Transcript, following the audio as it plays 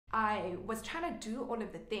I was trying to do all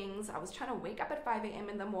of the things. I was trying to wake up at 5 a.m.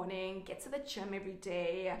 in the morning, get to the gym every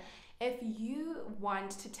day. If you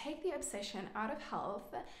want to take the obsession out of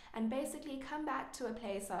health and basically come back to a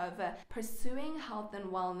place of pursuing health and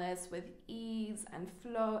wellness with ease and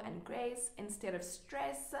flow and grace instead of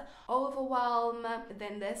stress, overwhelm,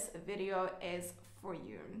 then this video is for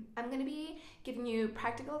you. I'm going to be giving you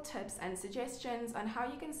practical tips and suggestions on how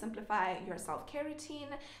you can simplify your self-care routine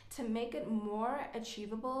to make it more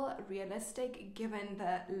achievable, realistic, given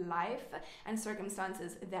the life and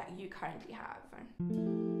circumstances that you currently have.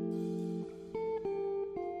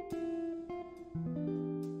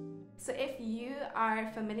 So if you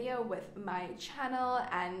are familiar with my channel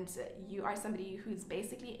and you are somebody who's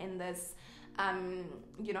basically in this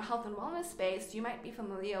health and wellness space, you might be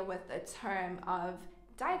familiar with the term of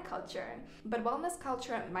diet culture. But wellness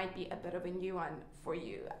culture might be a bit of a new one for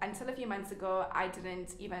you. Until a few months ago, I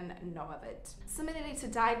didn't even know of it. Similarly to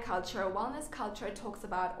diet culture, wellness culture talks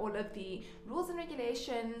about all of the rules and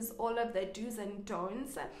regulations, all of the do's and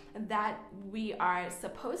don'ts that we are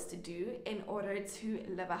supposed to do in order to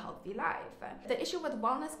live a healthy life. The issue with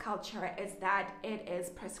wellness culture is that it is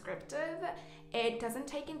prescriptive. It doesn't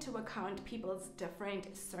take into account people's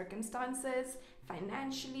different circumstances,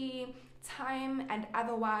 financially, time, and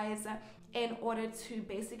otherwise, in order to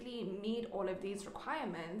basically meet all of these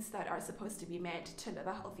requirements that are supposed to be met to live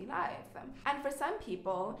a healthy life. And for some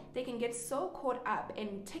people, they can get so caught up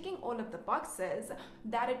in ticking all of the boxes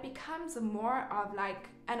that it becomes more of like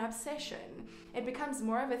an obsession. It becomes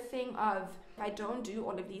more of a thing of, if I don't do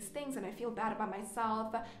all of these things and I feel bad about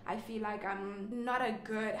myself, I feel like I'm not a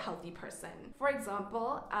good, healthy person. For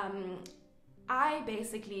example, I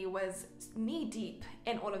basically was knee deep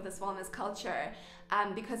in all of this wellness culture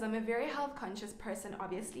because I'm a very health conscious person.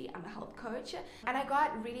 Obviously, I'm a health coach, and I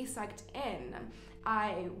got really sucked in.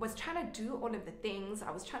 I was trying to do all of the things.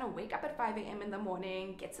 I was trying to wake up at 5 a.m. in the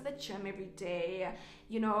morning, get to the gym every day.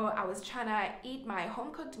 I was trying to eat my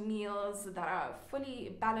home cooked meals that are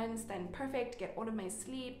fully balanced and perfect, get all of my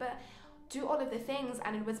sleep, do all of the things,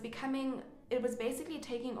 and it was basically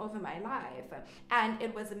taking over my life, and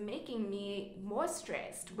it was making me more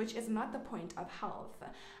stressed, which is not the point of health.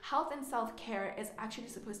 Health and self-care is actually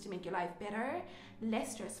supposed to make your life better,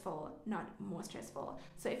 less stressful, not more stressful.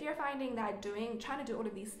 So if you're finding that trying to do all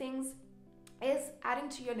of these things is adding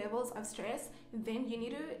to your levels of stress, then you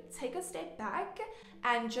need to take a step back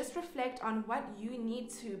and just reflect on what you need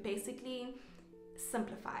to basically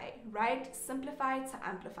simplify, right? Simplify to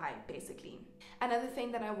amplify, basically. Another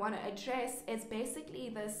thing that I want to address is basically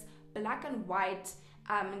this black and white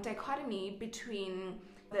dichotomy between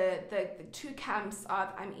the two camps of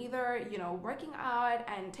I'm either, working out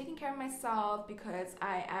and taking care of myself because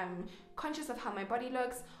I am conscious of how my body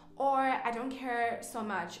looks, or I don't care so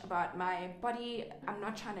much about my body, I'm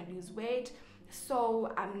not trying to lose weight,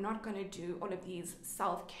 so I'm not gonna do all of these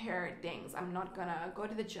self-care things. I'm not gonna go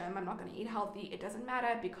to the gym, I'm not gonna eat healthy, it doesn't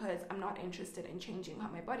matter because I'm not interested in changing how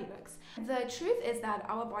my body looks. The truth is that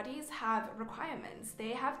our bodies have requirements.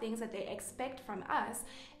 They have things that they expect from us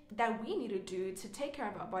that we need to do to take care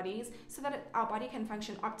of our bodies so that our body can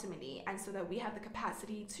function optimally and so that we have the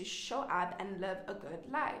capacity to show up and live a good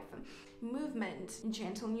life. Movement,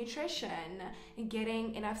 gentle nutrition,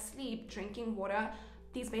 getting enough sleep, drinking water.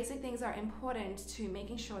 These basic things are important to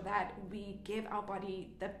making sure that we give our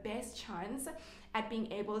body the best chance at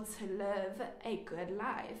being able to live a good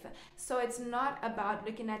life. So it's not about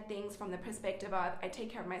looking at things from the perspective of I take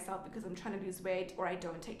care of myself because I'm trying to lose weight, or I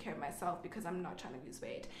don't take care of myself because I'm not trying to lose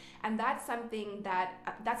weight. And that's something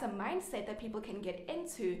that's a mindset that people can get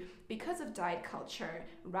into because of diet culture,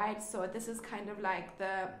 right? So this is kind of like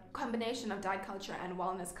the combination of diet culture and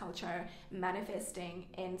wellness culture manifesting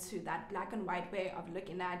into that black and white way of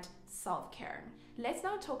looking at self-care. Let's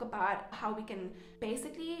now talk about how we can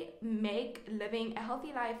basically make living a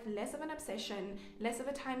healthy life less of an obsession, less of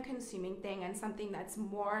a time-consuming thing, and something that's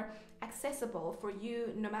more accessible for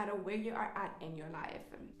you no matter where you are at in your life.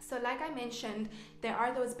 So like I mentioned, there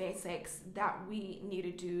are those basics that we need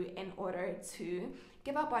to do in order to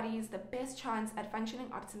give our bodies the best chance at functioning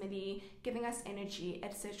optimally, giving us energy,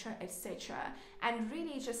 etc., etc. And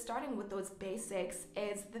really just starting with those basics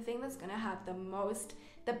is the thing that's going to have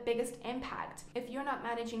the biggest impact. If you're not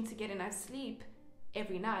managing to get enough sleep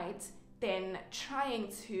every night, then trying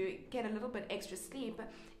to get a little bit extra sleep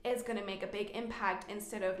is going to make a big impact,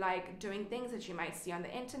 instead of like doing things that you might see on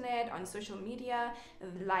the internet, on social media,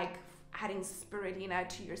 like adding spirulina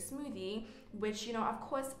to your smoothie, which, of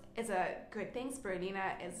course is a good thing.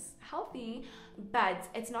 Spirulina is healthy, but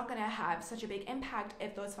it's not going to have such a big impact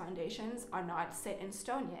if those foundations are not set in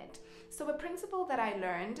stone yet. So a principle that I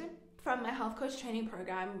learned from my health coach training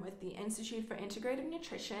program with the Institute for Integrative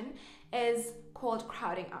Nutrition is called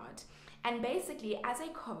Crowding Out. And basically, as a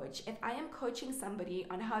coach, if I am coaching somebody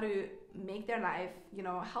on how to make their life,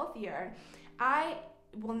 healthier, I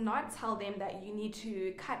will not tell them that you need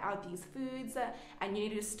to cut out these foods and you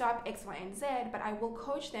need to stop X, Y, and Z, but I will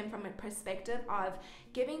coach them from a perspective of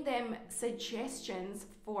giving them suggestions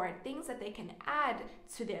for things that they can add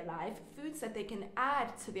to their life, foods that they can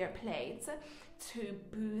add to their plates to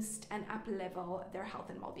boost and up level their health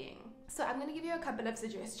and well-being. So I'm going to give you a couple of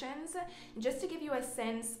suggestions just to give you a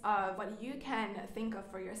sense of what you can think of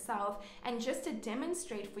for yourself, and just to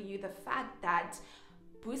demonstrate for you the fact that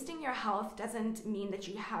boosting your health doesn't mean that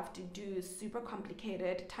you have to do super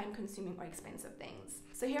complicated, time-consuming, or expensive things.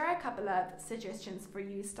 So here are a couple of suggestions for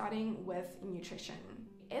you, starting with nutrition.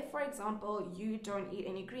 If, for example, you don't eat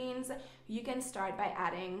any greens, you can start by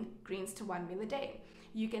adding greens to one meal a day.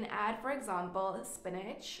 You can add, for example,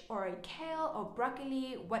 spinach or kale or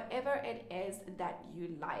broccoli, whatever it is that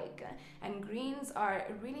you like. And greens are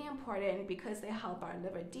really important because they help our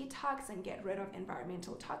liver detox and get rid of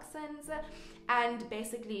environmental toxins, and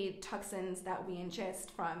basically toxins that we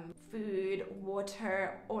ingest from food,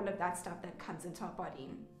 water, all of that stuff that comes into our body.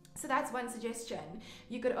 So that's one suggestion.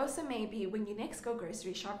 You could also maybe, when you next go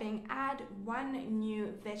grocery shopping, add one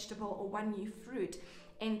new vegetable or one new fruit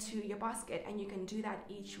into your basket, and you can do that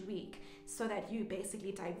each week so that you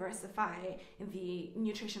basically diversify the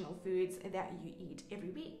nutritional foods that you eat every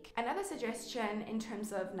week. Another suggestion, in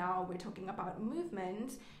terms of now we're talking about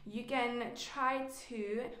movement, you can try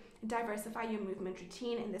to diversify your movement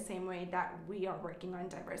routine in the same way that we are working on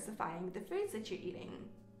diversifying the foods that you're eating.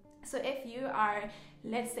 So if you are,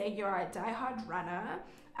 let's say you're a diehard runner,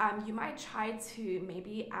 you might try to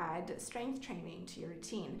maybe add strength training to your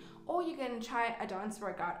routine, or you can try a dance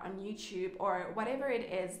workout on YouTube or whatever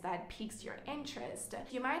it is that piques your interest.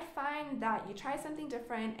 You might find that you try something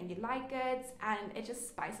different and you like it, and it just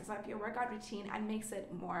spices up your workout routine and makes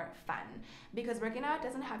it more fun, because working out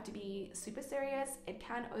doesn't have to be super serious, it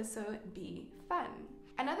can also be fun.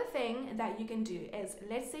 Another thing that you can do is,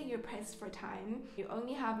 let's say you're pressed for time, you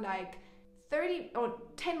only have like 30 or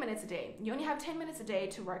 10 minutes a day. You only have 10 minutes a day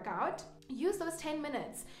to work out. Use those 10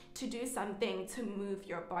 minutes to do something to move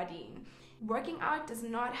your body. Working out does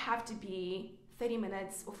not have to be 30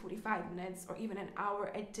 minutes or 45 minutes or even an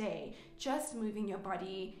hour a day. Just moving your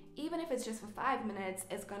body, even if it's just for 5 minutes,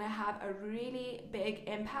 is going to have a really big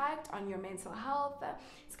impact on your mental health.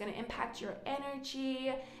 It's going to impact your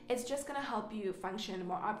energy. It's just going to help you function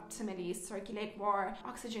more optimally, circulate more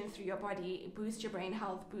oxygen through your body, boost your brain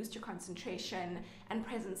health, boost your concentration and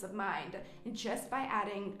presence of mind, just by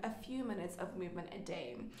adding a few minutes of movement a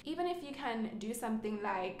day. Even if you can do something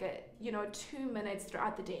like 2 minutes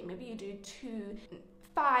throughout the day, maybe you do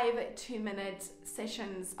 5 2-minute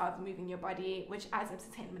sessions of moving your body, which adds up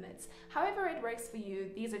to 10 minutes. However it works for you,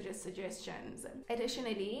 these are just suggestions.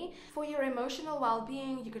 Additionally, for your emotional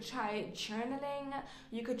well-being, you could try journaling.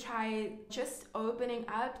 You could try just opening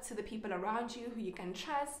up to the people around you who you can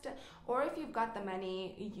trust, or if you've got the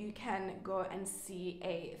money, you can go and see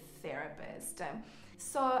a therapist.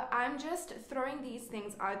 So I'm just throwing these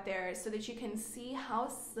things out there so that you can see how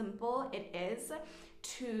simple it is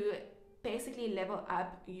to basically level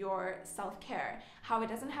up your self-care, how it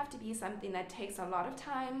doesn't have to be something that takes a lot of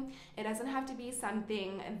time. It doesn't have to be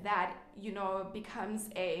something that becomes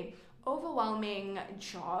a overwhelming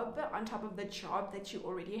job on top of the job that you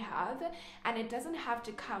already have, and it doesn't have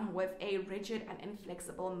to come with a rigid and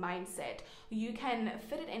inflexible mindset. You can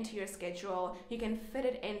fit it into your schedule, you can fit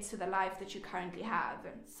it into the life that you currently have.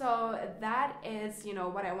 So that is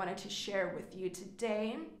what I wanted to share with you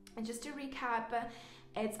today. And just to recap,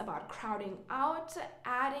 it's about crowding out,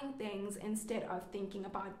 adding things instead of thinking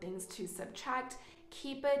about things to subtract.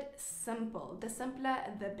 Keep it simple. The simpler,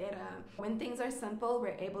 the better. When things are simple,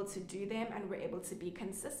 we're able to do them and we're able to be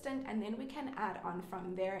consistent, and then we can add on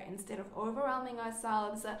from there instead of overwhelming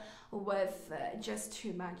ourselves with just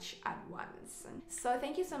too much at once. So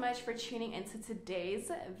thank you so much for tuning into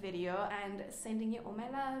today's video, and sending you all my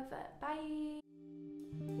love. Bye.